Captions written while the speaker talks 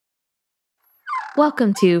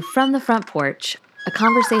Welcome to From the Front Porch, a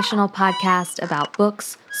conversational podcast about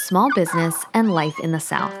books, small business, and life in the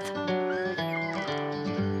South.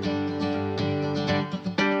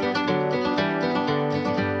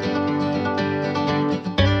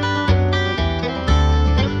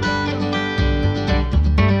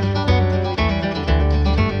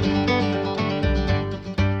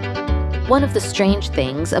 One of the strange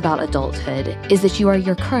things about adulthood is that you are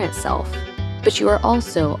your current self, but you are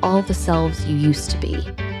also all the selves you used to be,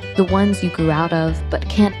 the ones you grew out of but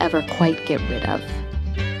can't ever quite get rid of.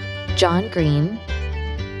 John Green,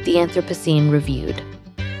 The Anthropocene Reviewed.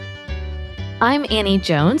 I'm Annie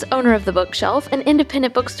Jones, owner of The Bookshelf, an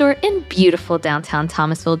independent bookstore in beautiful downtown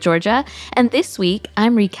Thomasville, Georgia, and this week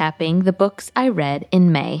I'm recapping the books I read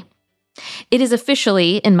in May. It is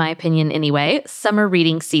officially, in my opinion anyway, summer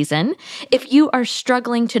reading season. If you are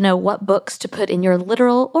struggling to know what books to put in your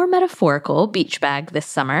literal or metaphorical beach bag this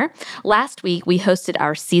summer, last week we hosted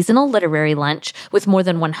our seasonal literary lunch with more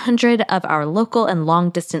than 100 of our local and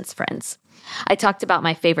long-distance friends. I talked about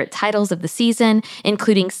my favorite titles of the season,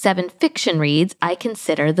 including 7 fiction reads I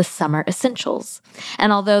consider the summer essentials.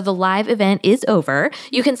 And although the live event is over,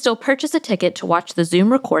 you can still purchase a ticket to watch the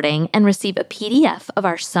Zoom recording and receive a PDF of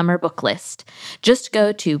our summer book list. Just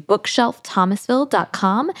go to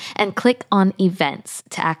bookshelfthomasville.com and click on events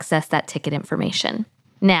to access that ticket information.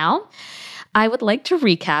 Now, I would like to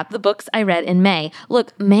recap the books I read in May.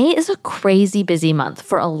 Look, May is a crazy busy month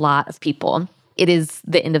for a lot of people. It is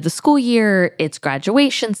the end of the school year, it's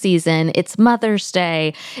graduation season, it's Mother's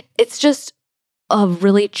Day. It's just a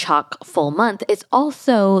really chock-full month. It's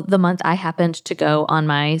also the month I happened to go on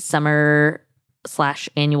my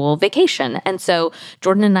summer/annual vacation. And so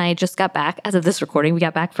Jordan and I just got back, as of this recording, we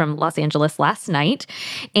got back from Los Angeles last night.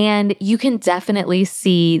 And you can definitely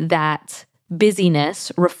see that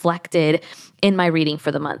busyness reflected in my reading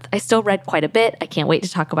for the month. I still read quite a bit. I can't wait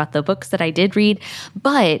to talk about the books that I did read.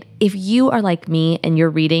 But if you are like me and your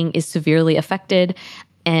reading is severely affected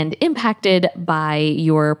and impacted by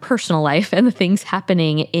your personal life and the things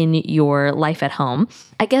happening in your life at home,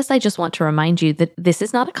 I guess I just want to remind you that this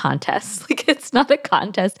is not a contest. It's not a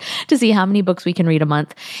contest to see how many books we can read a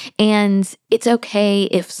month. And it's okay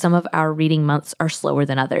if some of our reading months are slower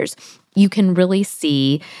than others. You can really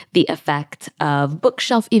see the effect of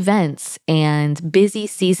bookshelf events and busy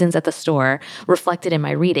seasons at the store reflected in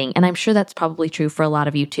my reading. And I'm sure that's probably true for a lot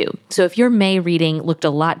of you too. So if your May reading looked a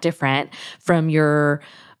lot different from your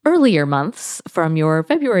earlier months, from your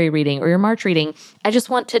February reading or your March reading, I just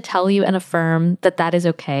want to tell you and affirm that that is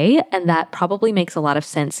okay. And that probably makes a lot of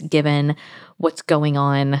sense given what's going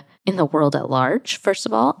on in the world at large, first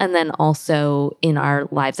of all, and then also in our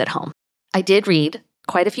lives at home. I did read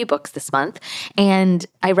quite a few books this month, and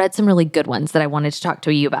I read some really good ones that I wanted to talk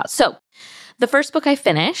to you about. So the first book I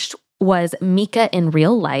finished was Mika in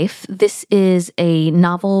Real Life. This is a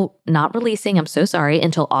novel not releasing, I'm so sorry,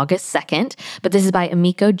 until August 2nd, but this is by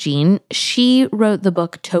Emiko Jean. She wrote the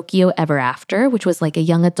book Tokyo Ever After, which was like a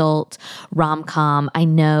young adult rom-com. I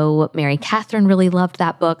know Mary Catherine really loved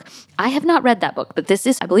that book. I have not read that book, but this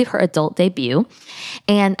is, I believe, her adult debut.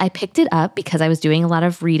 And I picked it up because I was doing a lot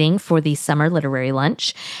of reading for the summer literary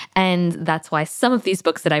lunch. And that's why some of these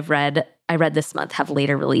books that I read this month have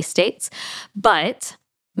later release dates. But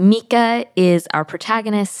Mika is our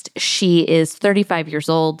protagonist. She is 35 years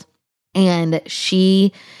old, and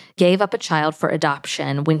she gave up a child for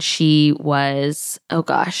adoption when she was, a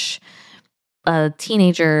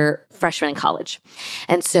teenager, freshman in college.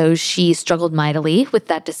 And so she struggled mightily with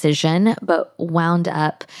that decision, but wound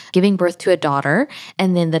up giving birth to a daughter.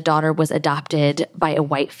 And then the daughter was adopted by a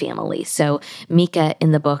white family. So Mika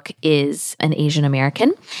in the book is an Asian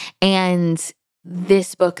American. And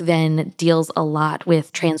this book then deals a lot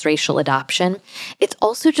with transracial adoption. It's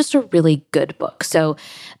also just a really good book. So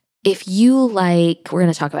if you like, we're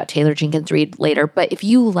going to talk about Taylor Jenkins Reid later, but if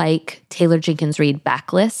you like Taylor Jenkins Reid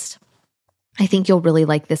Backlist, I think you'll really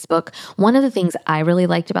like this book. One of the things I really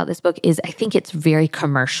liked about this book is I think it's very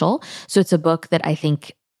commercial. So it's a book that I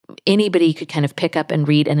think anybody could kind of pick up and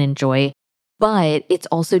read and enjoy, but it's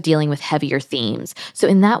also dealing with heavier themes. So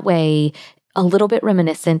in that way, a little bit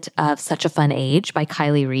reminiscent of Such a Fun Age by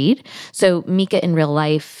Kiley Reid. So Mika in Real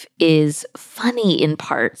Life is funny in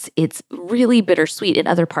parts. It's really bittersweet in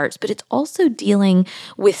other parts, but it's also dealing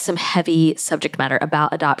with some heavy subject matter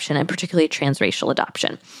about adoption and particularly transracial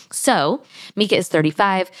adoption. So Mika is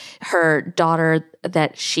 35. Her daughter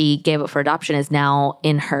that she gave up for adoption is now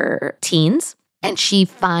in her teens, and she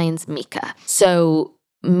finds Mika. So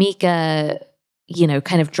Mika,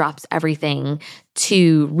 kind of drops everything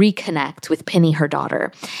to reconnect with Penny, her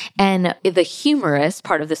daughter. And the humorous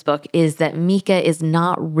part of this book is that Mika is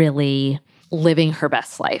not really living her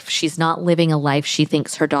best life. She's not living a life she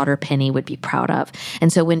thinks her daughter Penny would be proud of.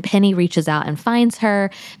 And so when Penny reaches out and finds her,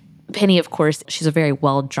 Penny, of course, she's a very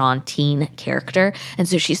well-drawn teen character. And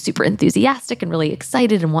so she's super enthusiastic and really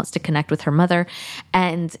excited and wants to connect with her mother.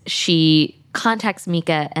 And she contacts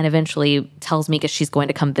Mika and eventually tells Mika she's going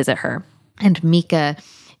to come visit her. And Mika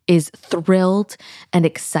is thrilled and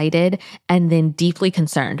excited and then deeply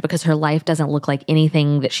concerned because her life doesn't look like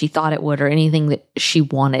anything that she thought it would or anything that she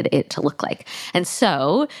wanted it to look like. And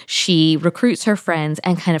so she recruits her friends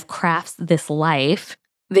and kind of crafts this life,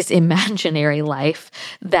 this imaginary life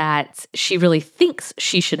that she really thinks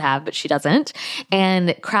she should have, but she doesn't,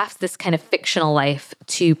 and crafts this kind of fictional life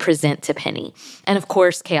to present to Penny. And of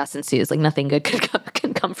course, chaos ensues. Like nothing good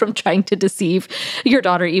can come from trying to deceive your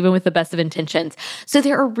daughter, even with the best of intentions. So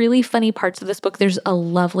there are really funny parts of this book. There's a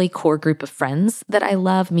lovely core group of friends that I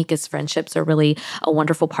love. Mika's friendships are really a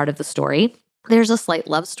wonderful part of the story. There's a slight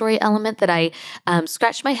love story element that I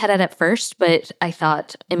scratched my head at first, but I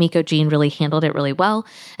thought Emiko Jean really handled it really well.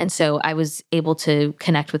 And so I was able to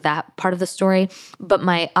connect with that part of the story. But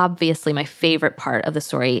obviously my favorite part of the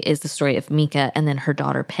story is the story of Mika and then her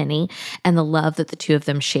daughter Penny and the love that the two of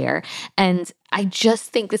them share. And I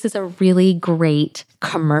just think this is a really great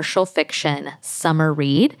commercial fiction summer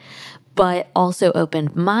read, but also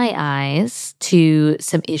opened my eyes to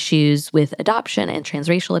some issues with adoption and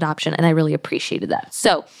transracial adoption, and I really appreciated that.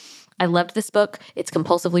 So I loved this book. It's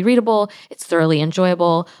compulsively readable. It's thoroughly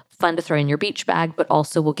enjoyable, fun to throw in your beach bag, but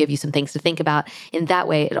also will give you some things to think about. In that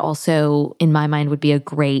way, it also, in my mind, would be a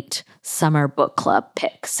great summer book club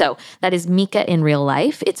pick. So that is Mika in Real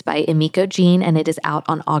Life. It's by Emiko Jean, and it is out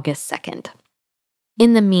on August 2nd.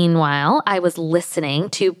 In the meanwhile, I was listening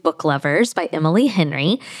to Book Lovers by Emily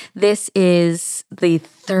Henry. This is the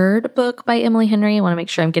third book by Emily Henry. I want to make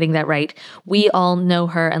sure I'm getting that right. We all know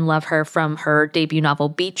her and love her from her debut novel,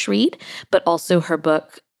 Beach Read, but also her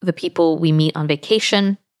book, The People We Meet on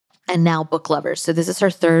Vacation, and now Book Lovers. So this is her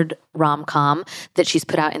third rom-com that she's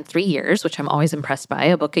put out in 3 years, which I'm always impressed by.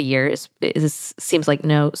 A book a year seems like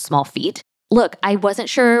no small feat. Look, I wasn't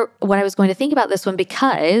sure what I was going to think about this one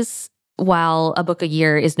because while a book a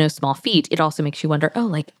year is no small feat, it also makes you wonder,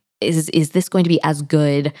 is this going to be as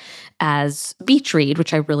good as Beach Read,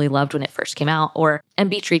 which I really loved when it first came out,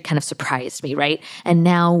 and Beach Read kind of surprised me, right? And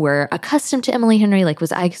now we're accustomed to Emily Henry,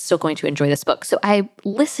 was I still going to enjoy this book? So I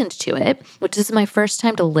listened to it, which is my first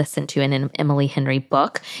time to listen to an Emily Henry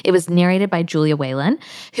book. It was narrated by Julia Whelan,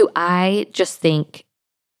 who I just think,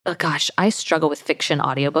 oh gosh, I struggle with fiction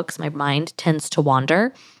audiobooks. My mind tends to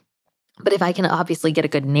wander. But if I can obviously get a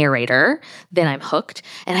good narrator, then I'm hooked.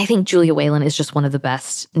 And I think Julia Whelan is just one of the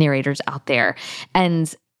best narrators out there.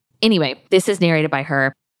 And anyway, this is narrated by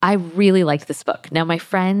her. I really liked this book. Now, my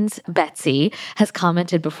friend Betsy has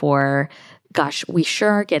commented before, gosh, we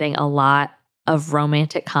sure are getting a lot of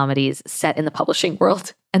romantic comedies set in the publishing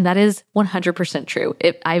world. And that is 100% true.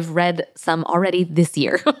 I've read some already this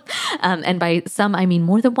year. And by some, I mean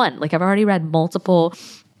more than one. I've already read multiple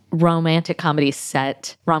romantic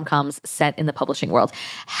rom-coms set in the publishing world.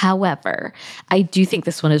 However, I do think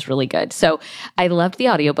this one is really good. So I loved the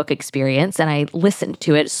audiobook experience and I listened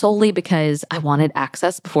to it solely because I wanted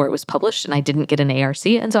access before it was published and I didn't get an ARC.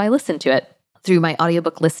 And so I listened to it through my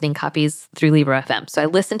audiobook listening copies through Libro FM. So I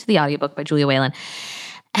listened to the audiobook by Julia Whelan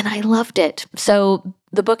and I loved it. So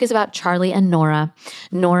the book is about Charlie and Nora.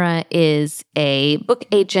 Nora is a book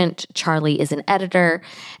agent. Charlie is an editor.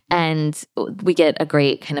 And we get a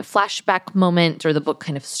great kind of flashback moment, or the book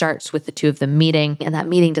kind of starts with the two of them meeting, and that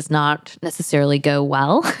meeting does not necessarily go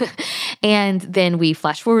well. And then we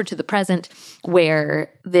flash forward to the present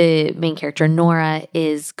where the main character, Nora,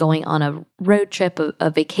 is going on a road trip, a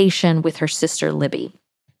vacation with her sister, Libby.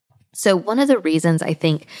 So one of the reasons I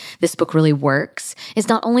think this book really works is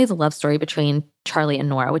not only the love story between Charlie and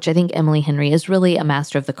Nora, which I think Emily Henry is really a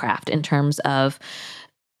master of the craft in terms of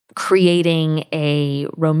creating a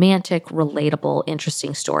romantic, relatable,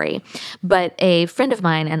 interesting story. But a friend of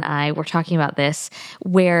mine and I were talking about this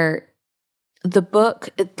where this book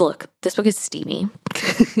is steamy.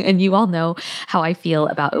 And you all know how I feel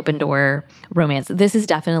about open door romance. This is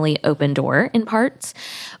definitely open door in parts.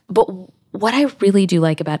 But what I really do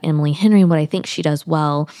like about Emily Henry and what I think she does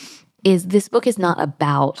well is this book is not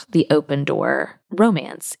about the open door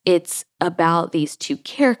romance. It's about these two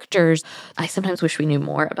characters. I sometimes wish we knew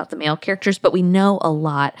more about the male characters, but we know a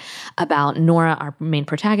lot about Nora, our main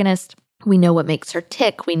protagonist. We know what makes her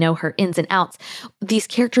tick. We know her ins and outs. These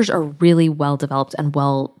characters are really well developed and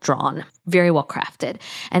well drawn, very well crafted.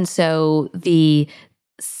 And so the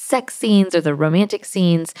sex scenes or the romantic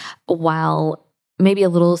scenes, while maybe a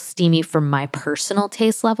little steamy from my personal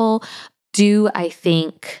taste level, do, I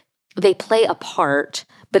think, they play a part,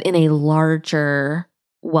 but in a larger,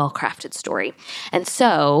 well-crafted story. And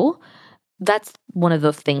so that's one of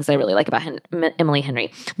the things I really like about Emily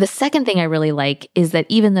Henry. The second thing I really like is that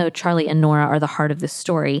even though Charlie and Nora are the heart of this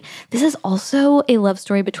story, this is also a love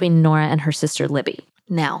story between Nora and her sister Libby.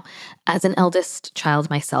 Now, as an eldest child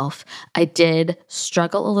myself, I did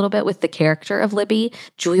struggle a little bit with the character of Libby.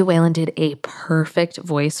 Julia Whelan did a perfect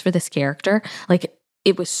voice for this character. Like,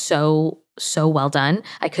 it was so well done.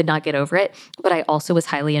 I could not get over it, but I also was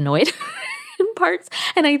highly annoyed in parts.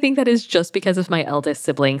 And I think that is just because of my eldest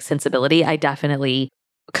sibling's sensibility. I definitely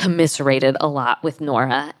commiserated a lot with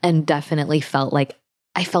Nora and definitely felt like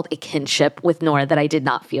I felt a kinship with Nora that I did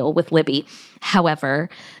not feel with Libby. However,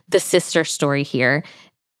 the sister story here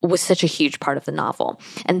was such a huge part of the novel.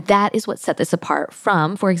 And that is what set this apart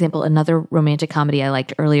from, for example, another romantic comedy I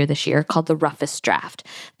liked earlier this year called The Roughest Draft.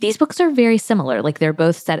 These books are very similar. Like, they're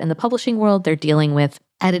both set in the publishing world. They're dealing with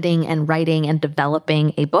editing and writing and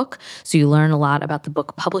developing a book. So you learn a lot about the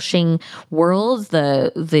book publishing world,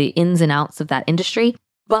 the ins and outs of that industry.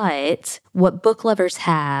 But what Book Lovers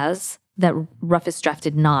has that Roughest Draft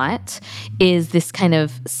did not is this kind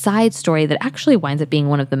of side story that actually winds up being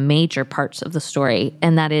one of the major parts of the story,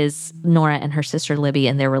 and that is Nora and her sister Libby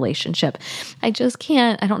and their relationship. I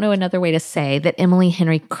don't know another way to say that Emily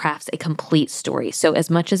Henry crafts a complete story. So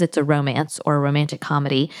as much as it's a romance or a romantic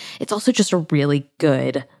comedy, it's also just a really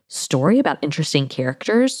good story about interesting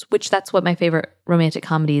characters, which that's what my favorite romantic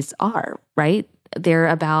comedies are, right? They're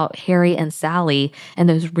about Harry and Sally and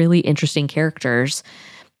those really interesting characters.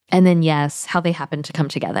 And then, yes, how they happen to come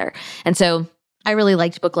together. And so I really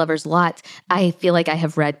liked Book Lovers a lot. I feel like I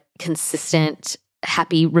have read consistent,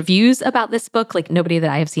 happy reviews about this book. Like, nobody that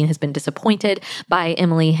I have seen has been disappointed by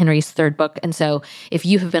Emily Henry's third book. And so if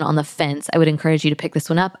you have been on the fence, I would encourage you to pick this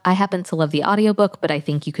one up. I happen to love the audiobook, but I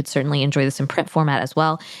think you could certainly enjoy this in print format as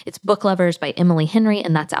well. It's Book Lovers by Emily Henry,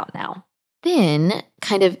 and that's out now. Then,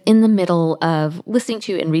 kind of in the middle of listening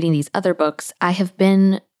to and reading these other books, I have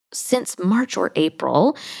been since March or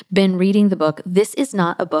April, been reading the book This Is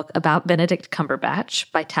Not a Book About Benedict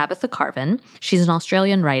Cumberbatch by Tabitha Carvan. She's an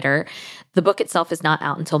Australian writer. The book itself is not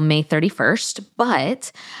out until May 31st,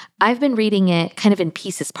 but I've been reading it kind of in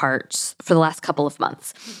pieces parts for the last couple of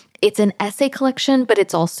months. It's an essay collection, but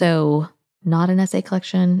it's also not an essay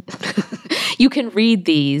collection. You can read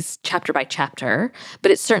these chapter by chapter,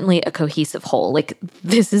 but it's certainly a cohesive whole. Like,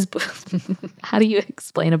 this is, how do you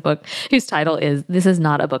explain a book whose title is This Is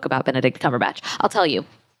Not a Book About Benedict Cumberbatch? I'll tell you,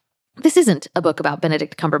 this isn't a book about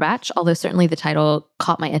Benedict Cumberbatch, although certainly the title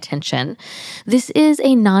caught my attention. This is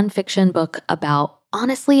a nonfiction book about,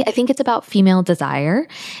 honestly, I think it's about female desire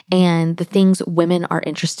and the things women are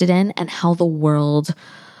interested in and how the world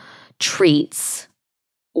treats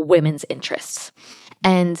women's interests.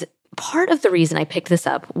 And part of the reason I picked this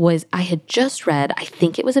up was I had just read, I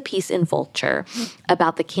think it was a piece in Vulture,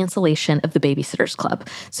 about the cancellation of The Baby-Sitters Club.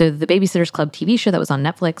 So the Baby-Sitters Club TV show that was on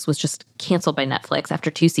Netflix was just canceled by Netflix after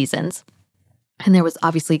 2 seasons. And there was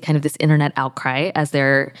obviously kind of this internet outcry, as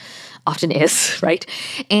there often is, right?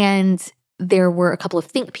 And there were a couple of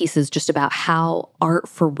think pieces just about how art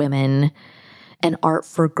for women and art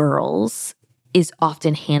for girls is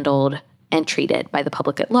often handled and treated by the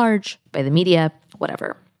public at large, by the media,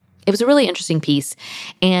 whatever. It was a really interesting piece,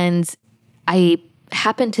 and I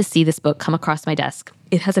happened to see this book come across my desk.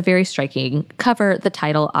 It has a very striking cover, the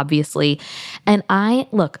title, obviously. And I'm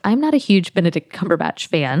not a huge Benedict Cumberbatch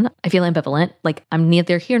fan. I feel ambivalent, like I'm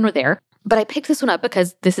neither here nor there. But I picked this one up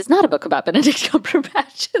because this is not a book about Benedict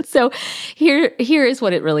Cumberbatch. And so here is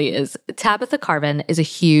what it really is. Tabitha Carvan is a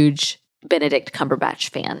huge Benedict Cumberbatch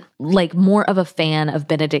fan, like more of a fan of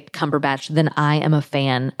Benedict Cumberbatch than I am a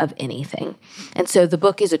fan of anything. And so the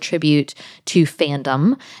book is a tribute to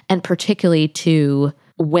fandom, and particularly to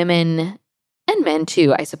women and men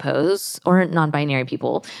too, I suppose, or non-binary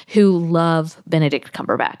people who love Benedict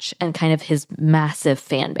Cumberbatch and kind of his massive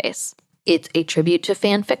fan base. It's a tribute to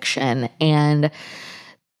fan fiction and,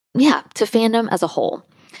 to fandom as a whole.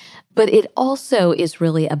 But it also is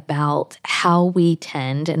really about how we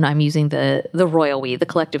tend, and I'm using the royal we, the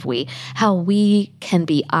collective we, how we can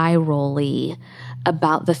be eye-rolly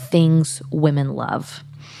about the things women love.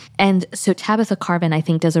 And so Tabitha Carvan, I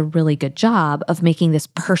think, does a really good job of making this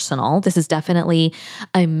personal. This is definitely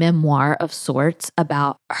a memoir of sorts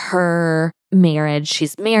about her marriage.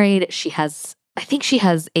 She's married. I think she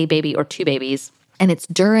has a baby or 2 babies. And it's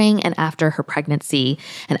during and after her pregnancy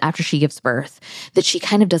and after she gives birth that she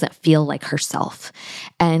kind of doesn't feel like herself.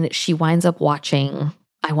 And she winds up watching,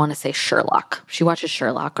 I want to say Sherlock. She watches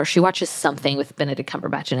Sherlock, or she watches something with Benedict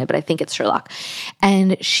Cumberbatch in it, but I think it's Sherlock.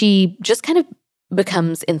 And she just kind of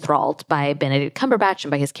becomes enthralled by Benedict Cumberbatch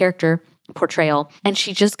and by his character portrayal. And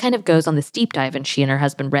she just kind of goes on this deep dive, and she and her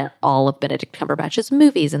husband rent all of Benedict Cumberbatch's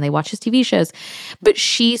movies and they watch his TV shows. But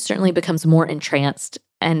she certainly becomes more entranced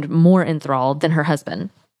and more enthralled than her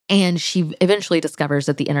husband. And she eventually discovers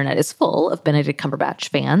that the internet is full of Benedict Cumberbatch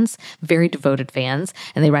fans, very devoted fans,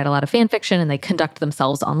 and they write a lot of fan fiction and they conduct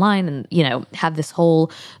themselves online and, have this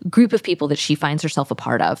whole group of people that she finds herself a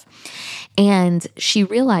part of. And she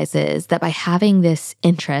realizes that by having this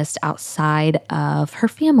interest outside of her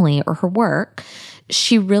family or her work,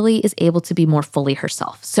 she really is able to be more fully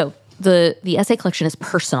herself. So the essay collection is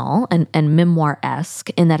personal and memoir-esque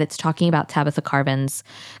in that it's talking about Tabitha Carvin's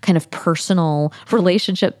kind of personal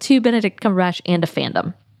relationship to Benedict Cumberbatch and a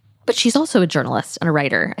fandom. But she's also a journalist and a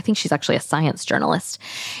writer. I think she's actually a science journalist.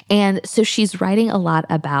 And so she's writing a lot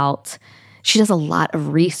about, she does a lot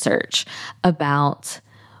of research about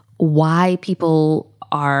why people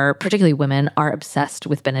are, particularly women, are obsessed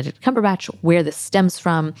with Benedict Cumberbatch, where this stems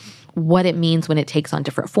from, what it means when it takes on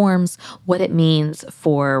different forms, what it means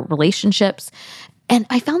for relationships. And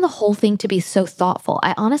I found the whole thing to be so thoughtful.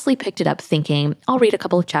 I honestly picked it up thinking, I'll read a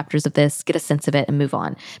couple of chapters of this, get a sense of it, and move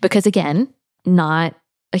on. Because again, not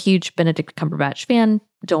a huge Benedict Cumberbatch fan,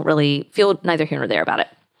 don't really feel neither here nor there about it.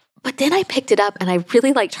 But then I picked it up and I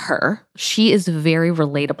really liked her. She is very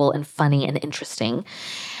relatable and funny and interesting.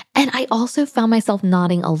 And I also found myself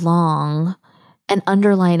nodding along and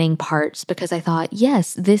underlining parts because I thought,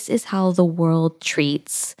 yes, this is how the world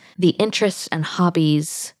treats the interests and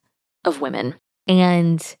hobbies of women.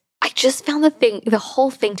 And I just found the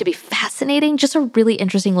whole thing to be fascinating, just a really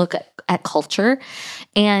interesting look at culture.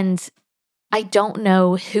 And I don't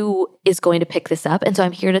know who is going to pick this up. And so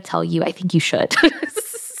I'm here to tell you, I think you should.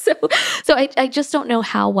 So I just don't know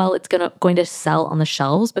how well it's going to sell on the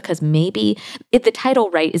shelves, because maybe if the title,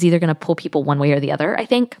 right, is either going to pull people one way or the other. I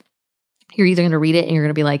think you're either going to read it and you're going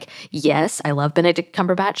to be like, yes, I love Benedict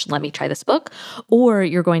Cumberbatch, let me try this book. Or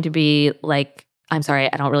you're going to be like, I'm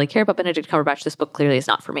sorry, I don't really care about Benedict Cumberbatch. This book clearly is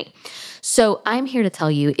not for me. So I'm here to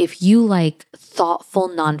tell you, if you like thoughtful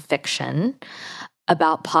nonfiction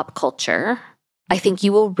about pop culture, I think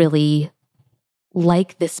you will really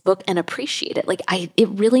like this book and appreciate it. It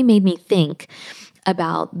really made me think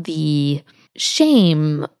about the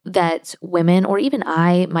shame that women, or even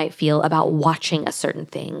I, might feel about watching a certain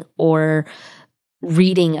thing or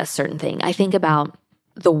reading a certain thing. I think about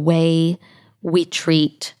the way we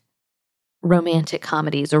treat romantic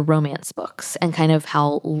comedies or romance books, and kind of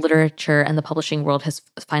how literature and the publishing world has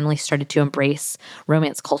finally started to embrace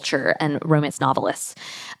romance culture and romance novelists.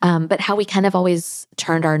 But how we kind of always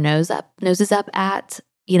turned our noses up at,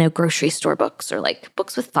 grocery store books, or like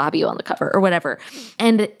books with Fabio on the cover or whatever.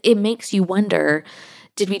 And it makes you wonder,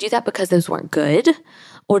 did we do that because those weren't good?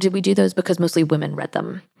 Or did we do those because mostly women read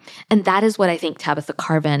them? And that is what I think Tabitha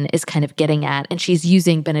Carvin is kind of getting at. And she's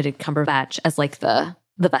using Benedict Cumberbatch as like the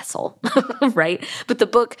vessel, right? But the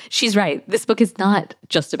book, she's right. This book is not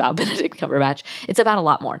just about Benedict Cumberbatch. It's about a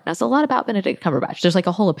lot more. Now, it's a lot about Benedict Cumberbatch. There's like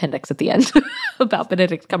a whole appendix at the end about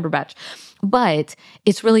Benedict Cumberbatch. But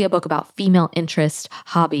it's really a book about female interest,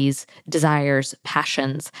 hobbies, desires,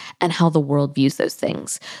 passions, and how the world views those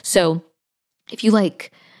things. So if you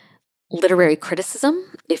like literary criticism,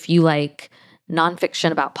 if you like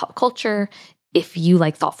nonfiction about pop culture, if you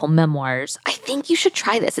like thoughtful memoirs, I think you should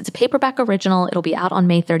try this. It's a paperback original. It'll be out on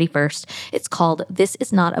May 31st. It's called This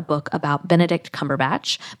Is Not a Book About Benedict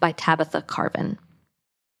Cumberbatch by Tabitha Carvin.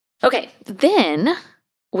 Okay, then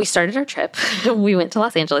we started our trip. We went to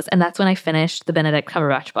Los Angeles, and that's when I finished the Benedict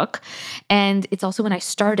Cumberbatch book. And it's also when I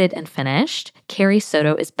started and finished Carrie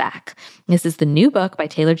Soto is Back. This is the new book by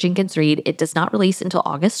Taylor Jenkins Reid. It does not release until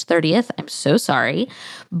August 30th. I'm so sorry.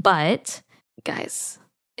 But guys,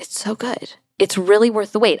 it's so good. It's really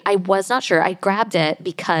worth the wait. I was not sure. I grabbed it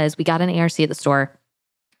because we got an ARC at the store,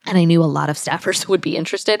 and I knew a lot of staffers would be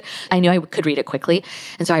interested. I knew I could read it quickly.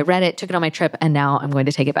 And so I read it, took it on my trip, and now I'm going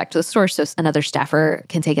to take it back to the store so another staffer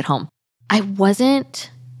can take it home. I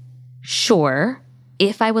wasn't sure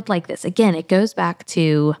if I would like this. Again, it goes back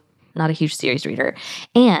to not a huge series reader.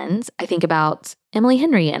 And I think about Emily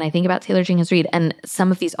Henry, and I think about Taylor Jenkins Reid, and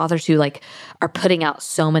some of these authors who are putting out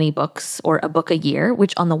so many books or a book a year,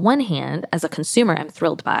 which on the one hand, as a consumer, I'm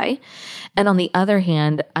thrilled by. And on the other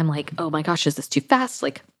hand, I'm like, oh my gosh, is this too fast?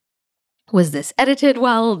 Was this edited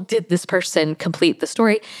well? Did this person complete the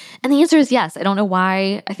story? And the answer is yes. I don't know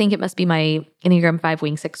why. I think it must be my Enneagram 5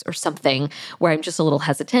 Wing 6 or something, where I'm just a little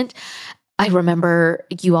hesitant. I remember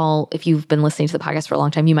you all, if you've been listening to the podcast for a long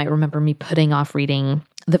time, you might remember me putting off reading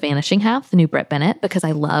The Vanishing Half, the new Brit Bennett, because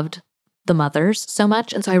I loved The Mothers so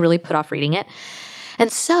much. And so I really put off reading it.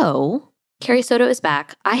 And so Carrie Soto is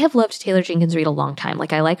back. I have loved Taylor Jenkins Reid a long time.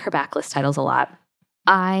 Like, I like her backlist titles a lot.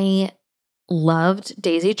 I loved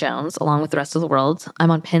Daisy Jones along with the rest of the world. I'm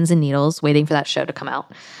on pins and needles waiting for that show to come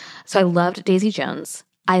out. So I loved Daisy Jones.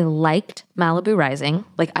 I liked Malibu Rising.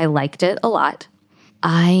 Like, I liked it a lot.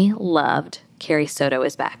 I loved Carrie Soto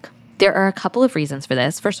is back. There are a couple of reasons for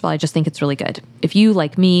this. First of all, I just think it's really good. If you,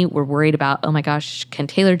 like me, were worried about, oh my gosh, can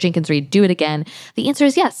Taylor Jenkins Reid do it again? The answer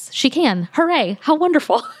is yes, she can. Hooray. How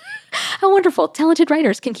wonderful. How wonderful. Talented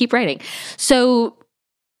writers can keep writing. So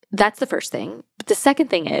that's the first thing. But the second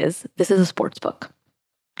thing is, this is a sports book.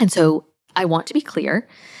 And so I want to be clear.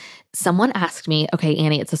 Someone asked me, okay,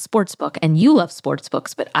 Annie, it's a sports book and you love sports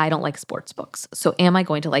books, but I don't like sports books. So am I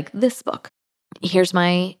going to like this book? Here's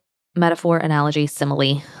my metaphor, analogy,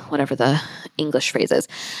 simile, whatever the English phrase is.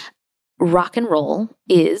 Rock and roll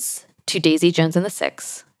is to Daisy Jones and the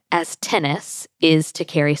Six as tennis is to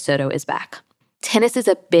Carrie Soto is back. Tennis is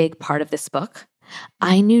a big part of this book.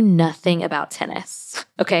 I knew nothing about tennis,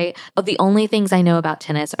 okay? The only things I know about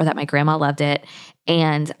tennis are that my grandma loved it,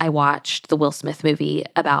 and I watched the Will Smith movie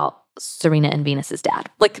about Serena and Venus's dad.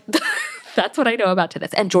 Like, that's what I know about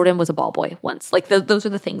tennis. And Jordan was a ball boy once. Like, those are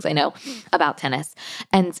the things I know about tennis.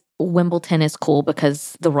 And Wimbledon is cool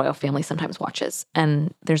because the royal family sometimes watches.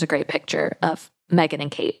 And there's a great picture of Meghan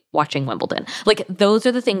and Kate watching Wimbledon. Like, those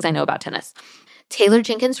are the things I know about tennis. Taylor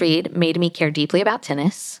Jenkins Reid made me care deeply about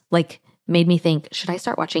tennis. Like, made me think, should I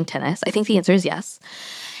start watching tennis? I think the answer is yes.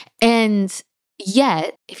 And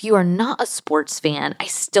yet, if you are not a sports fan, I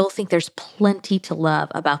still think there's plenty to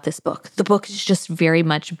love about this book. The book is just very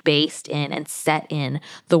much based in and set in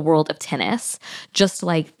the world of tennis, just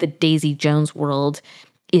like the Daisy Jones world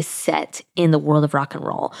is set in the world of rock and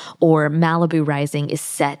roll, or Malibu Rising is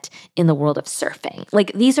set in the world of surfing.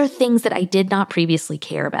 Like, these are things that I did not previously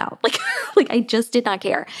care about. Like I just did not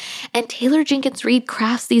care. And Taylor Jenkins Reid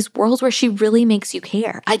crafts these worlds where she really makes you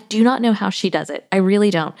care. I do not know how she does it. I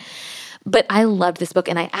really don't. But I love this book,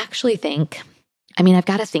 and I actually think, I mean, I've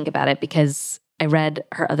got to think about it because I read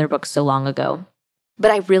her other books so long ago,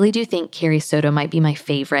 but I really do think Carrie Soto might be my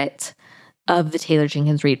favorite of the Taylor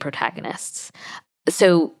Jenkins Reid protagonists.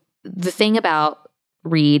 So the thing about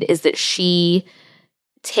Reid is that she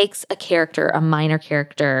takes a character, a minor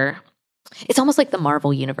character. It's almost like the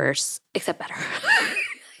Marvel universe, except better.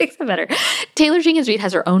 Except better. Taylor Jenkins Reid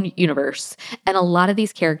has her own universe, and a lot of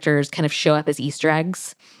these characters kind of show up as Easter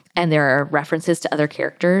eggs, and there are references to other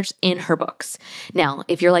characters in her books. Now,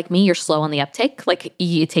 if you're like me, you're slow on the uptake. Like,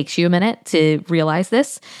 it takes you a minute to realize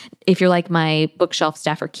this. If you're like my bookshelf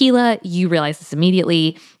staffer, Keela, you realize this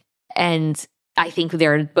immediately. And I think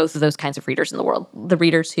there are both of those kinds of readers in the world. The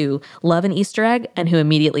readers who love an Easter egg and who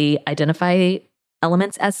immediately identify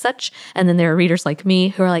elements as such. And then there are readers like me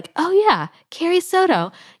who are like, oh yeah, Carrie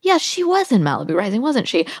Soto. Yeah, she was in Malibu Rising, wasn't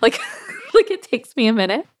she? Like, like it takes me a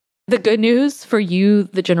minute. The good news for you,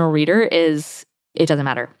 the general reader, is it doesn't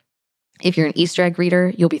matter. If you're an Easter egg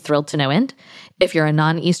reader, you'll be thrilled to no end. If you're a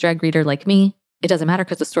non-Easter egg reader like me, it doesn't matter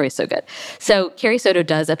because the story is so good. So Carrie Soto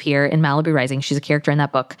does appear in Malibu Rising. She's a character in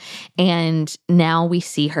that book. And now we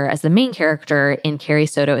see her as the main character in Carrie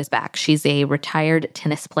Soto is Back. She's a retired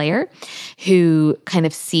tennis player who kind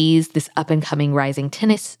of sees this up-and-coming rising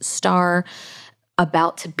tennis star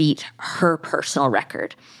about to beat her personal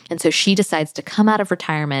record. And so she decides to come out of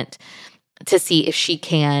retirement to see if she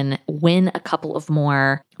can win a couple of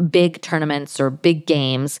more big tournaments or big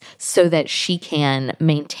games so that she can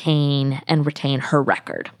maintain and retain her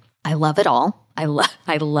record. I love it all. I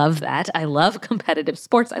love that. I love competitive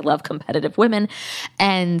sports. I love competitive women.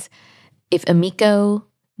 And if Emiko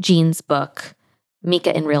Jean's book,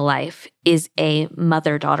 Mika in Real Life, is a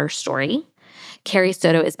mother-daughter story, Carrie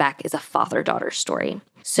Soto is Back is a father-daughter story.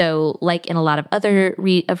 So like in a lot of other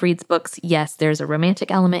of Reid's books, yes, there's a romantic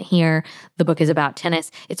element here. The book is about tennis.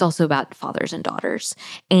 It's also about fathers and daughters.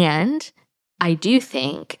 And I do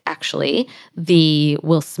think, actually, the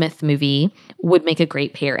Will Smith movie would make a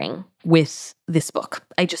great pairing with this book.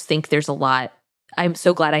 I just think there's a lot. I'm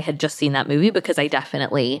so glad I had just seen that movie because I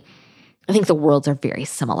think the worlds are very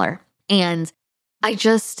similar. And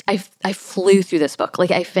I flew through this book.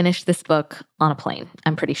 Like, I finished this book on a plane,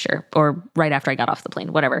 I'm pretty sure, or right after I got off the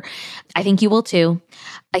plane, whatever. I think you will too.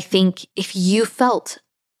 I think if you felt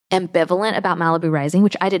ambivalent about Malibu Rising,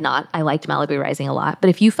 which I did not, I liked Malibu Rising a lot,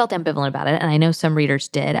 but if you felt ambivalent about it, and I know some readers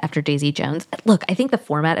did after Daisy Jones, look, I think the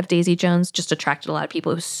format of Daisy Jones just attracted a lot of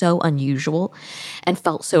people. It was so unusual and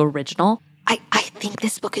felt so original. I think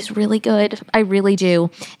this book is really good. I really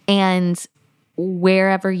do. And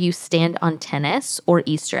wherever you stand on tennis or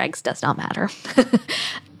Easter eggs does not matter.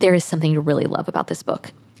 There is something to really love about this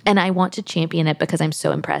book. And I want to champion it because I'm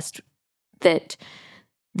so impressed that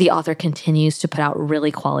the author continues to put out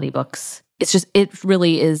really quality books. It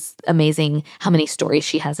really is amazing how many stories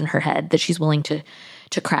she has in her head that she's willing to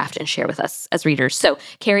craft and share with us as readers. So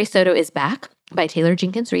Carrie Soto is Back by Taylor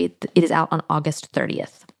Jenkins Reid. It is out on August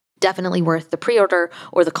 30th. Definitely worth the pre-order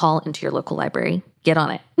or the call into your local library. Get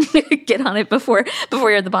on it. Get on it before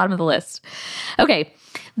you're at the bottom of the list. Okay.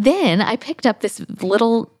 Then I picked up this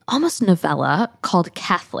little almost novella called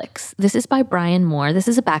Catholics. This is by Brian Moore. This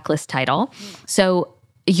is a backlist title. So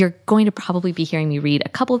you're going to probably be hearing me read a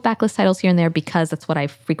couple of backlist titles here and there because that's what I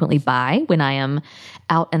frequently buy when I am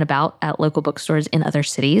out and about at local bookstores in other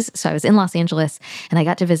cities. So I was in Los Angeles and I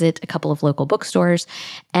got to visit a couple of local bookstores,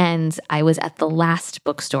 and I was at the Last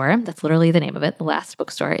Bookstore. That's literally the name of it, the Last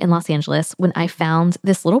Bookstore in Los Angeles, when I found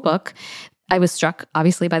this little book. I was struck,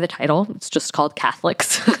 obviously, by the title. It's just called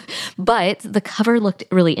Catholics, but the cover looked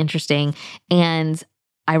really interesting, and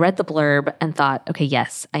I read the blurb and thought, okay,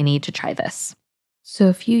 yes, I need to try this. So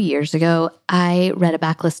a few years ago, I read a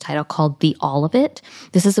backlist title called The All of It.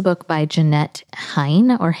 This is a book by Jeanette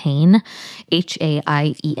Hein, or Hain,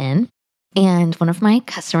 Haien. And one of my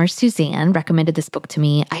customers, Suzanne, recommended this book to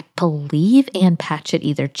me. I believe Ann Patchett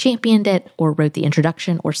either championed it or wrote the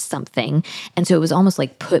introduction or something. And so it was almost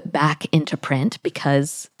like put back into print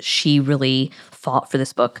because she really fought for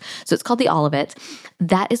this book. So it's called The All of It.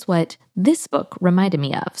 That is what this book reminded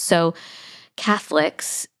me of. So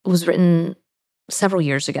Catholics was written several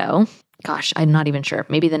years ago. Gosh, I'm not even sure.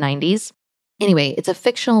 Maybe the 90s. Anyway, it's a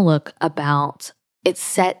fictional look about, it's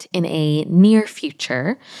set in a near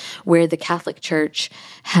future where the Catholic Church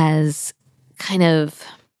has kind of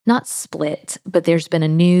not split, but there's been a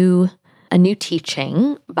new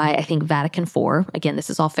teaching by, I think, Vatican IV. Again, this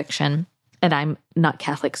is all fiction. And I'm not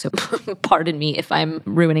Catholic, so pardon me if I'm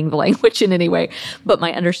ruining the language in any way. But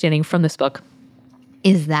my understanding from this book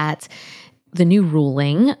is that the new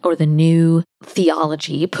ruling or the new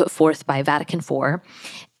theology put forth by Vatican IV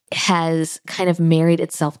has kind of married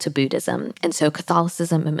itself to Buddhism. And so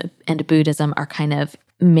Catholicism and Buddhism are kind of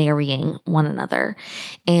marrying one another.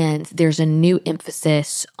 And there's a new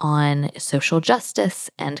emphasis on social justice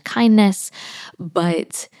and kindness,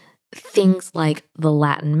 but things like the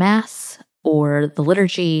Latin Mass or the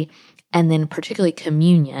liturgy, and then particularly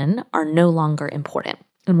communion, are no longer important.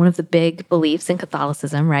 And one of the big beliefs in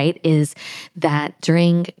Catholicism, right, is that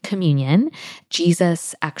during communion,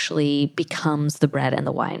 Jesus actually becomes the bread and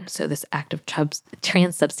the wine. So this act of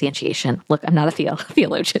transubstantiation. Look, I'm not a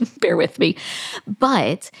theologian, bear with me.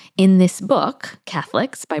 But in this book,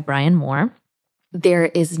 Catholics by Brian Moore, there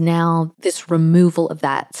is now this removal of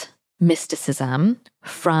that mysticism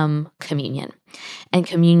from communion. And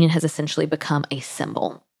communion has essentially become a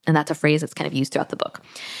symbol. And that's a phrase that's kind of used throughout the book.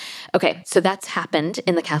 Okay, so that's happened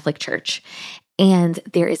in the Catholic Church. And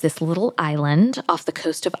there is this little island off the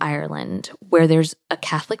coast of Ireland where there's a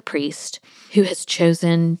Catholic priest who has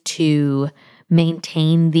chosen to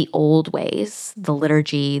maintain the old ways, the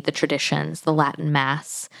liturgy, the traditions, the Latin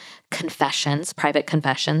Mass, confessions, private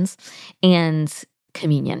confessions, and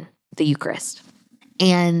communion, the Eucharist.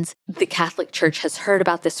 And the Catholic Church has heard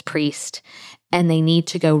about this priest, and they need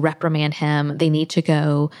to go reprimand him. They need to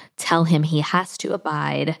go tell him he has to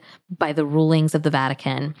abide by the rulings of the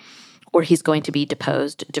Vatican, or he's going to be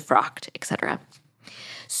deposed, defrocked, etc.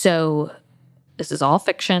 So this is all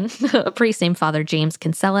fiction. A priest named Father James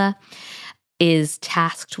Kinsella is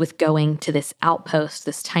tasked with going to this outpost,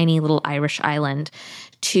 this tiny little Irish island,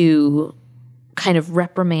 to kind of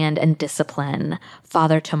reprimand and discipline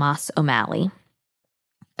Father Tomas O'Malley.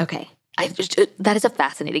 Okay. That is a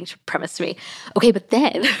fascinating premise to me. Okay, but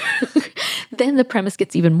then, then the premise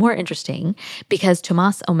gets even more interesting because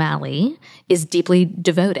Tomas O'Malley is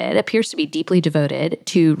appears to be deeply devoted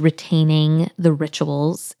to retaining the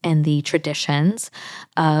rituals and the traditions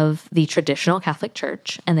of the traditional Catholic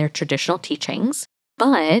Church and their traditional teachings.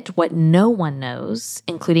 But what no one knows,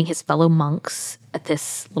 including his fellow monks at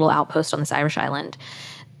this little outpost on this Irish island,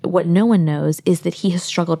 what no one knows is that he has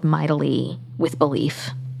struggled mightily with belief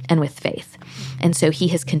and with faith. And so he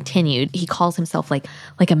has continued. He calls himself like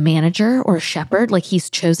a manager or a shepherd, like he's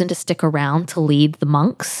chosen to stick around to lead the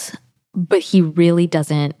monks, but he really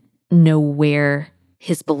doesn't know where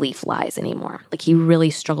his belief lies anymore. Like he really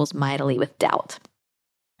struggles mightily with doubt.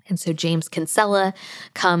 And so James Kinsella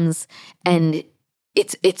comes, and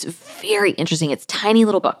it's very interesting. It's a tiny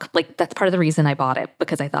little book. Like that's part of the reason I bought it,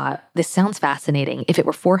 because I thought this sounds fascinating. If it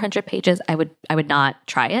were 400 pages, I would not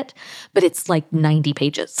try it, but it's like 90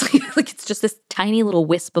 pages. Like it's just this tiny little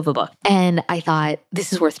wisp of a book. And I thought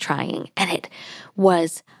this is worth trying. And it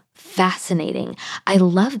was fascinating. I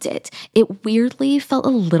loved it. It weirdly felt a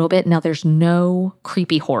little bit, now there's no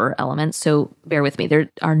creepy horror elements, so bear with me. There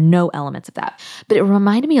are no elements of that. But it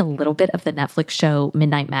reminded me a little bit of the Netflix show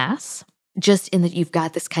Midnight Mass, just in that you've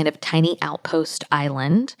got this kind of tiny outpost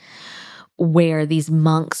island where these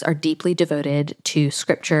monks are deeply devoted to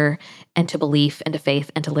scripture and to belief and to faith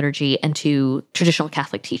and to liturgy and to traditional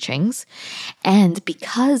Catholic teachings. And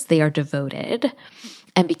because they are devoted,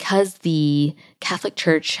 and because the Catholic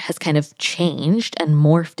Church has kind of changed and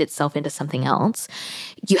morphed itself into something else,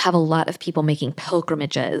 you have a lot of people making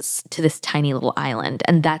pilgrimages to this tiny little island.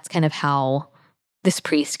 And that's kind of how this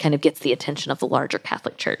priest kind of gets the attention of the larger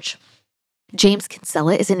Catholic Church. James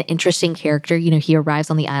Kinsella is an interesting character. You know, he arrives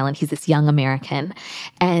on the island. He's this young American,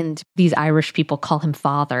 and these Irish people call him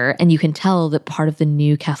father. And you can tell that part of the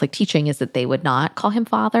new Catholic teaching is that they would not call him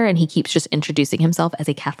father. And he keeps just introducing himself as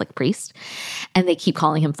a Catholic priest. And they keep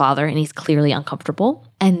calling him father, and he's clearly uncomfortable.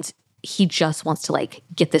 And he just wants to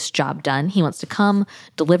get this job done. He wants to come,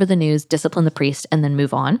 deliver the news, discipline the priest, and then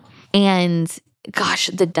move on. And gosh,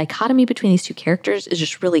 the dichotomy between these two characters is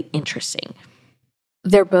just really interesting.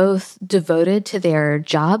 They're both devoted to their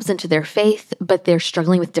jobs and to their faith, but they're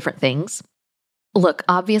struggling with different things. Look,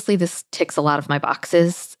 obviously this ticks a lot of my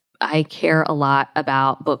boxes. I care a lot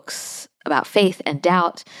about books about faith and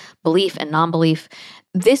doubt, belief and non-belief.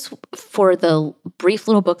 This, for the brief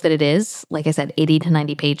little book that it is, like I said, 80 to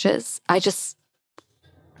 90 pages, I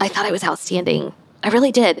thought it was outstanding. I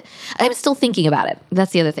really did. I'm still thinking about it.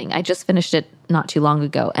 That's the other thing. I just finished it not too long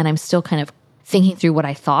ago, and I'm still kind of thinking through what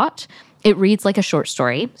I thought. It reads like a short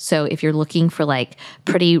story. So if you're looking for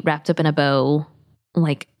pretty wrapped up in a bow,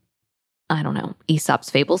 I don't know,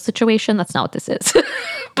 Aesop's Fables situation, that's not what this is.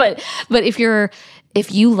 but if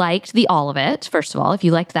you liked the all of it, first of all, if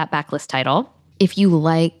you liked that backlist title, if you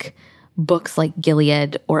like books like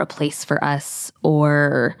Gilead or A Place for Us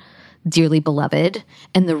or Dearly Beloved,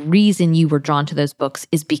 and the reason you were drawn to those books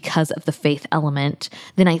is because of the faith element,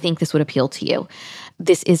 then I think this would appeal to you.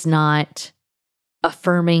 This is not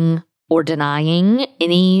affirming or denying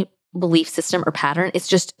any belief system or pattern. It's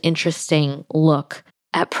just interesting look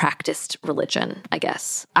at practiced religion, I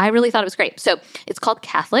guess. I really thought it was great. So it's called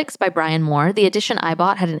Catholics by Brian Moore. The edition I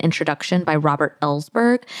bought had an introduction by Robert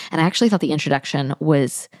Ellsberg, and I actually thought the introduction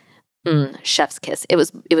was chef's kiss. It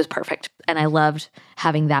was perfect, and I loved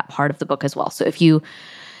having that part of the book as well. So if you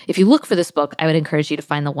look for this book, I would encourage you to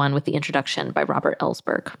find the one with the introduction by Robert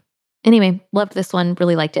Ellsberg. Anyway, loved this one,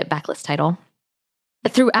 really liked it, backlist title.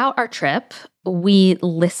 Throughout our trip, we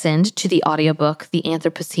listened to the audiobook, The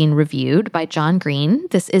Anthropocene Reviewed by John Green.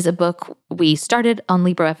 This is a book we started on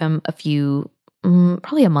Libro FM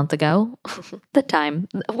probably a month ago.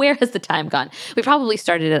 Where has the time gone? We probably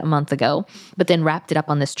started it a month ago, but then wrapped it up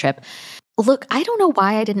on this trip. Look, I don't know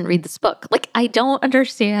why I didn't read this book. I don't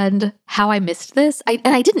understand how I missed this. And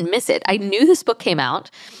I didn't miss it. I knew this book came out.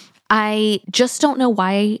 I just don't know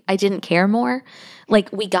why I didn't care more.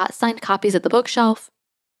 We got signed copies at the bookshelf.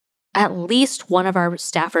 At least one of our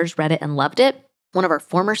staffers read it and loved it. One of our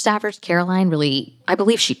former staffers, Caroline, I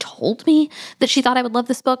believe she told me that she thought I would love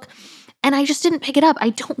this book. And I just didn't pick it up.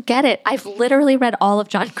 I don't get it. I've literally read all of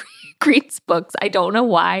John Green's books. I don't know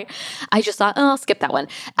why. I just thought, I'll skip that one.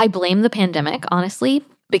 I blame the pandemic, honestly,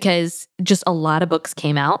 because just a lot of books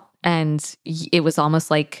came out. And it was almost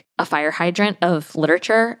like a fire hydrant of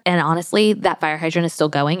literature. And honestly, that fire hydrant is still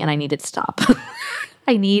going, and I need it to stop.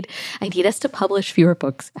 I need us to publish fewer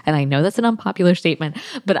books. And I know that's an unpopular statement,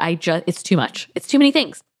 but it's too much. It's too many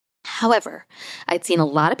things. However, I'd seen a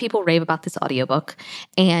lot of people rave about this audiobook,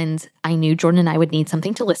 and I knew Jordan and I would need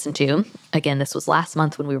something to listen to. Again, this was last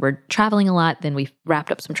month when we were traveling a lot. Then we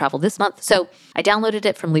wrapped up some travel this month. So I downloaded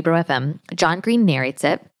it from Libro FM. John Green narrates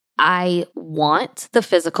it. I want the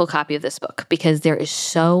physical copy of this book because there is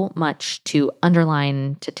so much to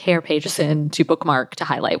underline, to tear pages in, to bookmark, to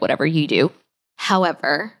highlight, whatever you do.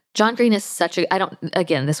 However, John Green is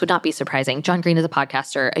this would not be surprising. John Green is a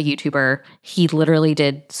podcaster, a YouTuber. He literally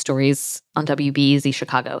did stories on WBEZ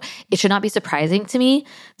Chicago. It should not be surprising to me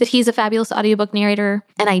that he's a fabulous audiobook narrator.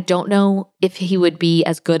 And I don't know if he would be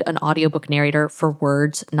as good an audiobook narrator for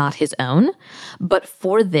words not his own. But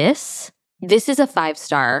for this is a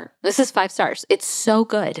 5-star. This is 5 stars. It's so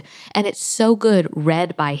good. And it's so good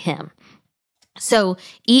read by him. So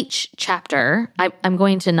each chapter, I'm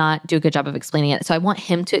going to not do a good job of explaining it. So I want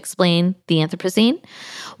him to explain the Anthropocene.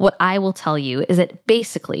 What I will tell you is that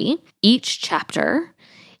basically each chapter,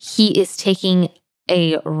 he is taking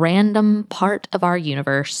a random part of our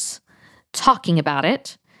universe, talking about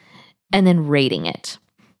it, and then rating it,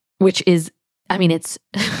 which is I mean, it's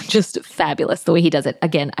just fabulous the way he does it.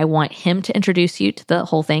 Again, I want him to introduce you to the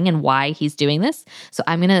whole thing and why he's doing this. So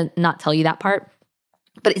I'm going to not tell you that part.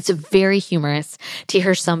 But it's very humorous to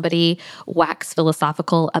hear somebody wax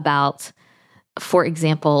philosophical about, for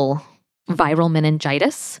example, viral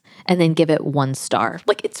meningitis and then give it 1 star.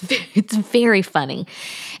 Like it's very funny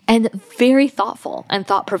and very thoughtful and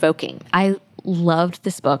thought-provoking. I loved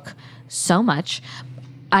this book so much.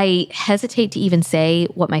 I hesitate to even say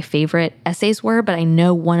what my favorite essays were, but I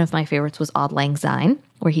know one of my favorites was Auld Lang Syne,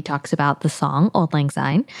 where he talks about the song Auld Lang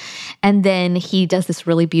Syne. And then he does this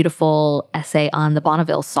really beautiful essay on the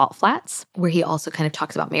Bonneville Salt Flats, where he also kind of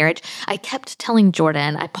talks about marriage. I kept telling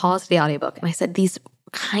Jordan, I paused the audiobook and I said, these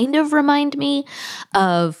kind of remind me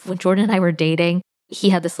of when Jordan and I were dating. He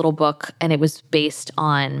had this little book and it was based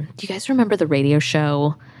on, do you guys remember the radio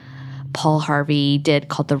show Paul Harvey did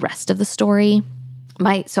called The Rest of the Story?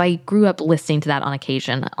 So I grew up listening to that on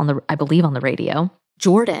occasion I believe on the radio.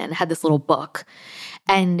 Jordan had this little book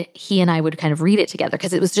and he and I would kind of read it together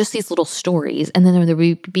because it was just these little stories. And then there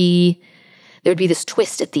would be this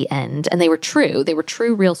twist at the end, and they were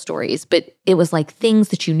true real stories, but it was like things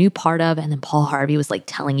that you knew part of. And then Paul Harvey was like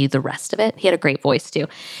telling you the rest of it. He had a great voice too.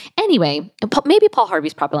 Anyway, maybe Paul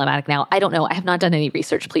Harvey's problematic now. I don't know. I have not done any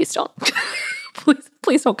research. Please don't.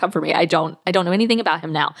 Please don't come for me. I don't know anything about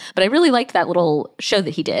him now, but I really liked that little show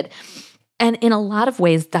that he did. And in a lot of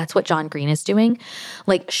ways, that's what John Green is doing.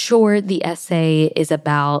 Like, sure, the essay is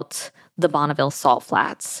about the Bonneville Salt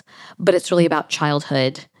Flats, but it's really about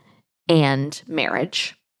childhood and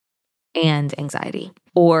marriage and anxiety.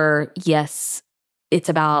 Or yes, it's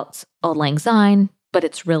about Auld Lang Syne, but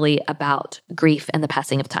it's really about grief and the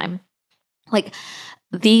passing of time. Like,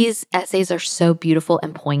 these essays are so beautiful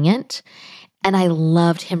and poignant, and I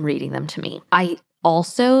loved him reading them to me. I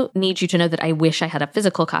also need you to know that I wish I had a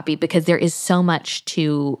physical copy because there is so much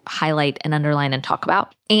to highlight and underline and talk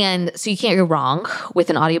about. And so you can't go wrong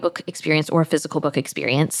with an audiobook experience or a physical book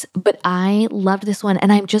experience. But I loved this one,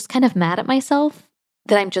 and I'm just kind of mad at myself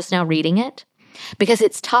that I'm just now reading it because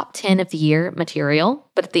it's top 10 of the year material.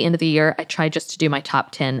 But at the end of the year, I tried just to do my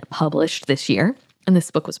top 10 published this year. And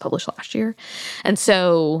this book was published last year. And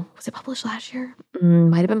so, was it published last year?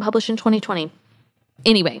 Might have been published in 2020.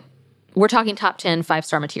 Anyway, we're talking top 10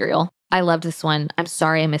 5-star material. I loved this one. I'm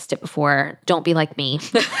sorry I missed it before. Don't be like me.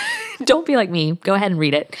 Don't be like me. Go ahead and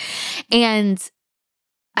read it. And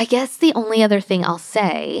I guess the only other thing I'll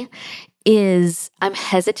say is I'm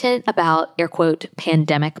hesitant about, air quote,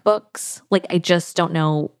 pandemic books. Like, I just don't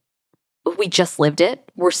know. We just lived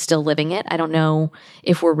it. We're still living it. I don't know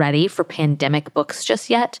if we're ready for pandemic books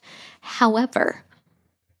just yet. However,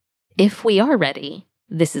 if we are ready,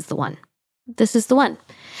 this is the one. This is the one.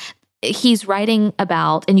 He's writing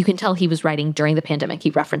about, and you can tell he was writing during the pandemic.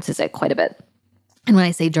 He references it quite a bit. And when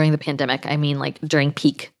I say during the pandemic, I mean like during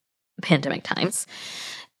peak pandemic times.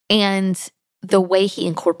 And the way he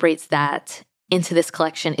incorporates that into this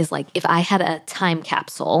collection is like, if I had a time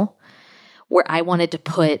capsule where I wanted to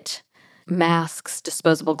put masks,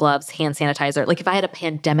 disposable gloves, hand sanitizer. Like if I had a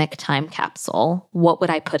pandemic time capsule, what would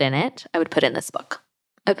I put in it? I would put in this book.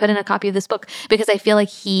 I would put in a copy of this book because I feel like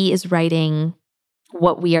he is writing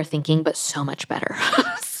what we are thinking, but so much better.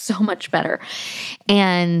 So much better.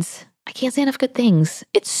 And I can't say enough good things.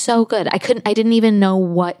 It's so good. I didn't even know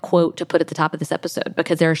what quote to put at the top of this episode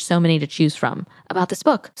because there are so many to choose from about this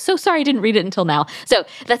book. So sorry I didn't read it until now. So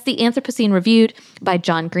that's The Anthropocene Reviewed by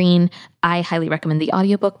John Green. I highly recommend the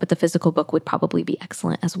audiobook, but the physical book would probably be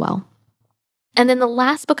excellent as well. And then the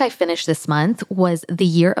last book I finished this month was The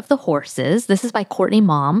Year of the Horses. This is by Courtney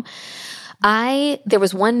Maum. There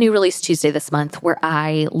was one new release Tuesday this month where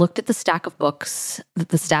I looked at the stack of books that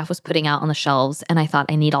the staff was putting out on the shelves and I thought,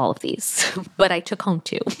 I need all of these, but I took home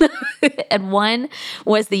 2. And one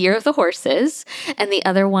was The Year of the Horses and the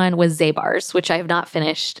other one was Zabar's, which I have not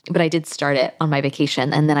finished, but I did start it on my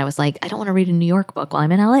vacation. And then I was like, I don't want to read a New York book while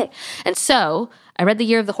I'm in LA. And so I read The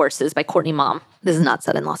Year of the Horses by Courtney Maum. This is not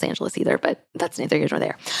set in Los Angeles either, but that's neither here nor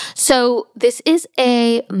there. So this is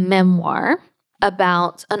a memoir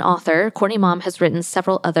about an author. Courtney Maum has written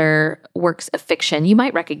several other works of fiction. You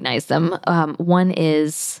might recognize them. One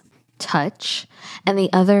is Touch, and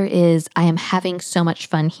the other is I Am Having So Much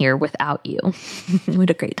Fun Here Without You. What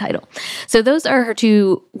a great title. So those are her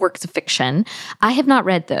 2 works of fiction. I have not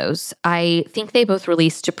read those. I think they both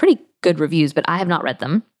released to pretty good reviews, but I have not read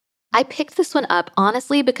them. I picked this one up,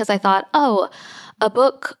 honestly, because I thought, a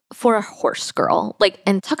book for a horse girl.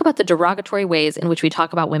 And talk about the derogatory ways in which we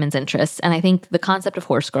talk about women's interests. And I think the concept of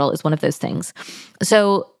horse girl is one of those things.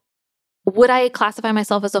 So would I classify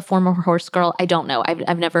myself as a former horse girl? I don't know.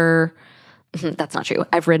 I've never That's not true.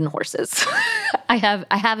 I've ridden horses. I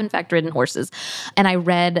have in fact ridden horses. And I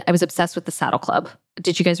was obsessed with the Saddle Club.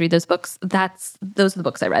 Did you guys read those books? Those are the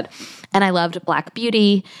books I read. And I loved Black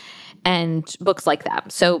Beauty and books like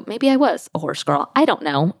that. So maybe I was a horse girl. I don't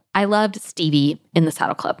know. I loved Stevie in the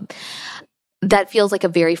Saddle Club. That feels like a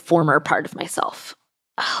very former part of myself.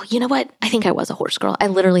 Oh, you know what? I think I was a horse girl. I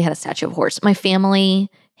literally had a statue of a horse. My family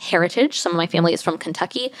heritage, some of my family is from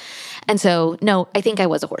Kentucky. And so, no, I think I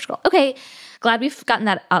was a horse girl. Okay, glad we've gotten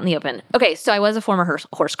that out in the open. Okay, so I was a former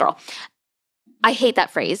horse girl. I hate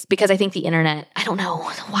that phrase because I think the internet, I don't know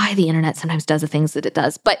why the internet sometimes does the things that it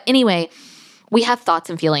does. But anyway, we have thoughts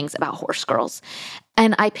and feelings about horse girls.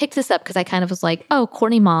 And I picked this up because I kind of was like, oh,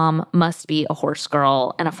 Courtney Mom must be a horse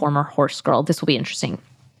girl and a former horse girl. This will be interesting.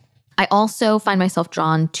 I also find myself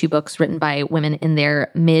drawn to books written by women in their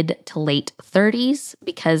mid to late 30s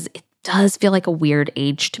because it does feel like a weird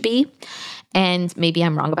age to be. And maybe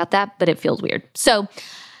I'm wrong about that, but it feels weird. So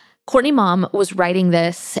Courtney Mom was writing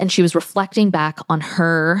this and she was reflecting back on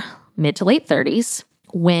her mid to late 30s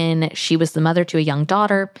when she was the mother to a young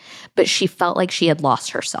daughter, but she felt like she had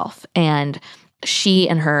lost herself. And she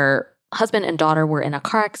and her husband and daughter were in a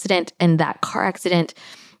car accident, and that car accident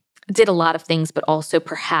did a lot of things, but also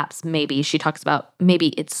perhaps maybe she talks about maybe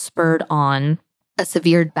it spurred on a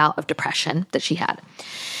severe bout of depression that she had.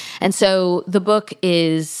 And so the book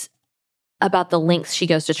is about the lengths she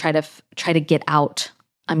goes to try to get out.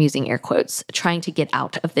 I'm using air quotes, trying to get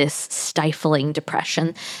out of this stifling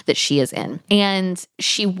depression that she is in. And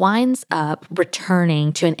she winds up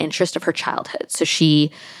returning to an interest of her childhood. So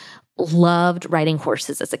she loved riding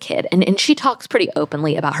horses as a kid. And she talks pretty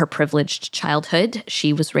openly about her privileged childhood.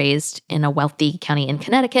 She was raised in a wealthy county in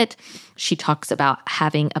Connecticut. She talks about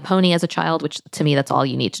having a pony as a child, which to me, that's all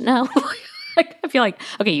you need to know. I feel like,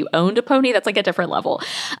 okay, you owned a pony. That's like a different level.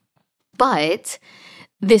 But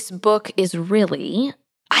this book is really,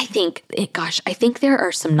 I think there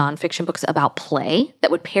are some nonfiction books about play that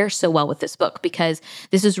would pair so well with this book because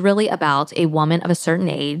this is really about a woman of a certain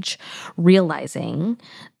age realizing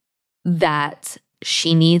that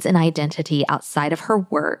she needs an identity outside of her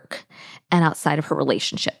work and outside of her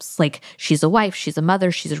relationships. Like she's a wife, she's a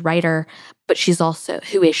mother, she's a writer, but she's also,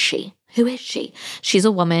 who is she? Who is she? She's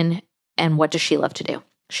a woman, and what does she love to do?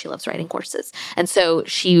 She loves riding horses. And so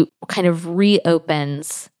she kind of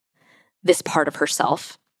reopens this part of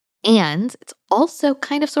herself. And it's also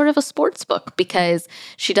kind of sort of a sports book because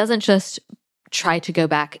she doesn't just try to go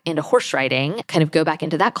back into horse riding, kind of go back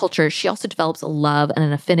into that culture. She also develops a love and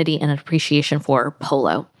an affinity and an appreciation for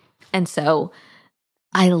polo. And so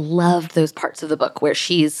I love those parts of the book where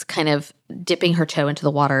she's kind of dipping her toe into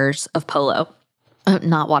the waters of polo,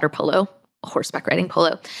 not water polo, horseback riding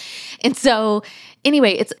polo. And so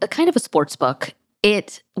anyway, it's a kind of a sports book.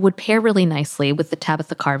 It would pair really nicely with the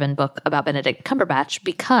Tabitha Carvin book about Benedict Cumberbatch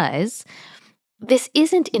because this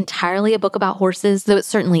isn't entirely a book about horses, though it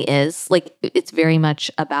certainly is. Like, it's very much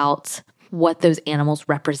about what those animals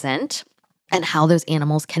represent and how those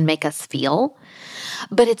animals can make us feel.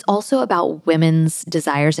 But it's also about women's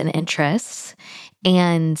desires and interests.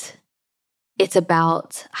 And it's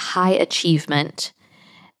about high achievement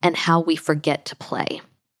and how we forget to play.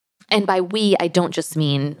 And by we, I don't just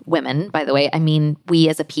mean women, by the way. I mean we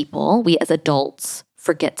as a people, we as adults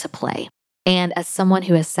forget to play. And as someone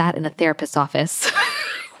who has sat in a therapist's office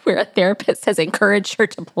where a therapist has encouraged her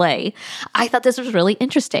to play, I thought this was really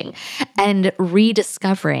interesting. And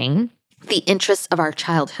rediscovering the interests of our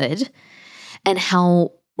childhood and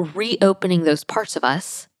how reopening those parts of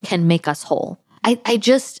us can make us whole. I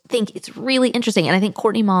just think it's really interesting. And I think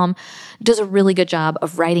Courtney Mom does a really good job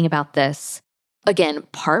of writing about this. Again,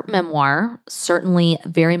 part memoir, certainly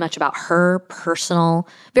very much about her personal,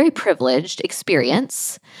 very privileged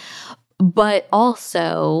experience, but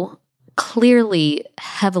also clearly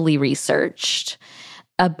heavily researched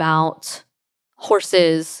about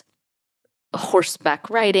horses, horseback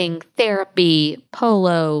riding, therapy,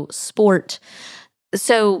 polo, sport.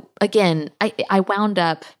 So again, I wound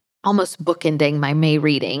up almost bookending my May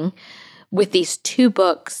reading with these two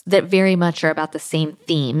books that very much are about the same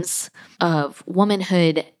themes of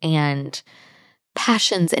womanhood and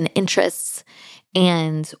passions and interests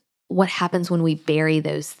and what happens when we bury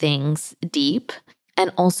those things deep,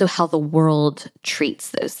 and also how the world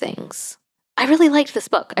treats those things. I really liked this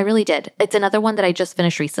book. I really did. It's another one that I just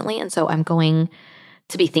finished recently, and so I'm going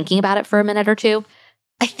to be thinking about it for a minute or two.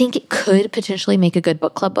 I think it could potentially make a good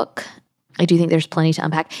book club book. I do think there's plenty to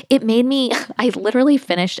unpack. It made me, I literally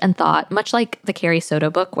finished and thought, much like the Carrie Soto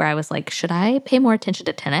book where I was like, should I pay more attention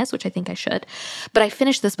to tennis? Which I think I should. But I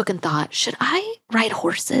finished this book and thought, should I ride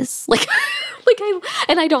horses?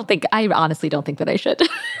 I honestly don't think that I should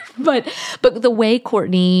but the way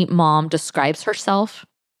Courtney mom describes herself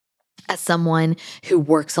as someone who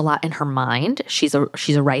works a lot in her mind. She's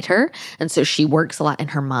a writer, and so she works a lot in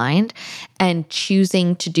her mind, and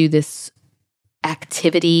choosing to do this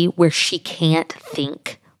activity where she can't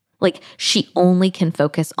think. Like, she only can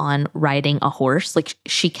focus on riding a horse. Like,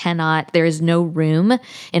 there is no room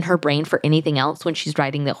in her brain for anything else when she's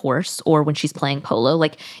riding the horse or when she's playing polo.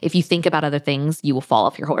 Like, if you think about other things, you will fall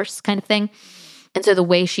off your horse, kind of thing. And so the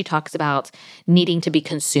way she talks about needing to be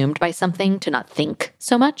consumed by something to not think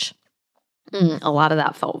so much, a lot of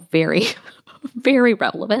that felt very, very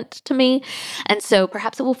relevant to me. And so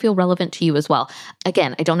perhaps it will feel relevant to you as well.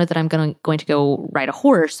 Again, I don't know that I'm going to go ride a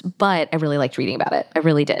horse, but I really liked reading about it. I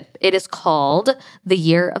really did. It is called The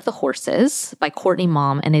Year of the Horses by Courtney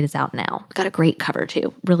Mom, and it is out now. Got a great cover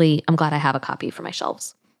too. Really, I'm glad I have a copy for my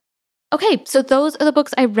shelves. Okay, so those are the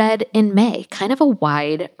books I read in May. Kind of a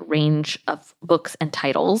wide range of books and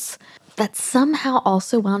titles that somehow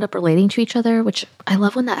also wound up relating to each other, which I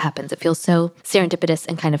love when that happens. It feels so serendipitous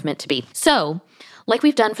and kind of meant to be. So, like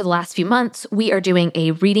we've done for the last few months, we are doing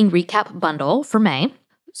a reading recap bundle for May.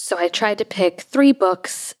 So I tried to pick 3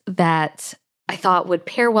 books that I thought would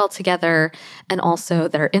pair well together and also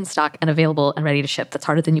that are in stock and available and ready to ship. That's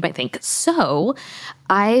harder than you might think. So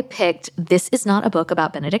I picked This Is Not a Book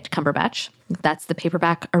About Benedict Cumberbatch. That's the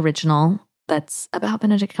paperback original that's about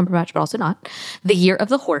Benedict Cumberbatch, but also not. The Year of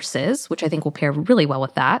the Horses, which I think will pair really well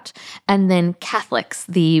with that. And then Catholics,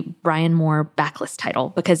 the Brian Moore backlist title,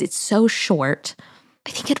 because it's so short. I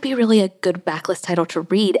think it'd be really a good backlist title to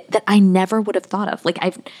read that I never would have thought of. Like,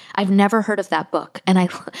 I've never heard of that book. And I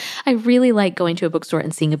really like going to a bookstore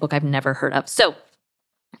and seeing a book I've never heard of. So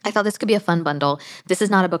I thought this could be a fun bundle. This is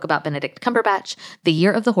not a book about Benedict Cumberbatch, The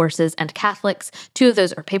Year of the Horses, and Catholics. 2 of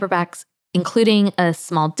those are paperbacks, including a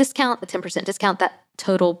small discount, a 10% discount. That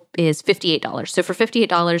total is $58. So for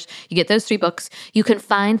 $58, you get those 3 books. You can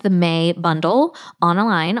find the May bundle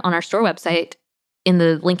online on our store website in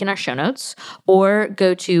the link in our show notes, or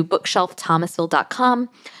go to bookshelfthomasville.com,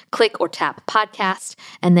 click or tap podcast,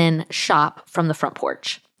 and then shop From the Front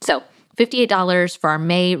Porch. So $58 for our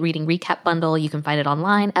May reading recap bundle. You can find it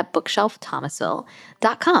online at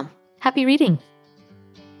bookshelfthomasville.com. Happy reading.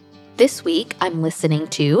 This week, I'm listening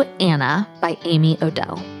to Anna by Amy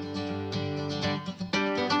Odell.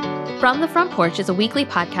 From the Front Porch is a weekly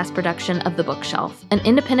podcast production of The Bookshelf, an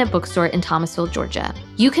independent bookstore in Thomasville, Georgia.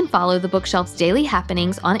 You can follow The Bookshelf's daily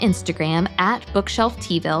happenings on Instagram at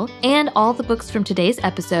BookshelfTville, and all the books from today's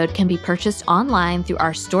episode can be purchased online through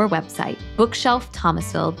our store website,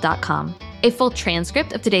 bookshelfthomasville.com. A full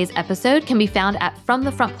transcript of today's episode can be found at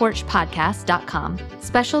FromTheFrontPorchPodcast.com.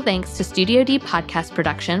 Special thanks to Studio D Podcast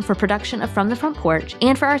Production for production of From the Front Porch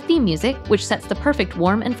and for our theme music, which sets the perfect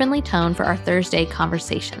warm and friendly tone for our Thursday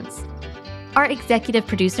conversations. Our executive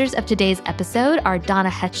producers of today's episode are Donna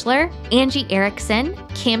Hetchler, Angie Erickson,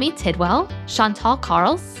 Cammie Tidwell, Chantal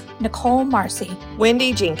Carls, Nicole Marcy,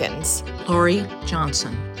 Wendy Jenkins, Lori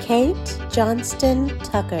Johnson, Kate Johnston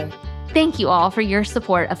Tucker. Thank you all for your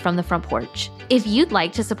support of From the Front Porch. If you'd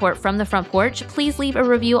like to support From the Front Porch, please leave a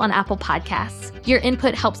review on Apple Podcasts. Your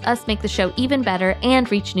input helps us make the show even better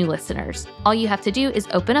and reach new listeners. All you have to do is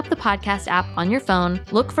open up the podcast app on your phone,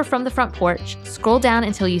 look for From the Front Porch, scroll down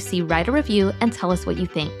until you see Write a Review, and tell us what you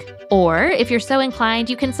think. Or, if you're so inclined,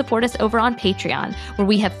 you can support us over on Patreon, where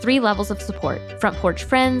we have 3 levels of support: Front Porch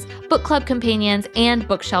Friends, Book Club Companions, and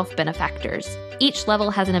Bookshelf Benefactors. Each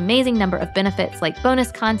level has an amazing number of benefits like bonus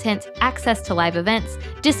content, access to live events,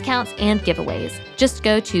 discounts, and giveaways. Just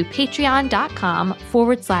go to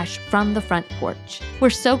patreon.com/From the Front Porch. We're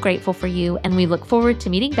so grateful for you, and we look forward to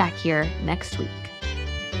meeting back here next week.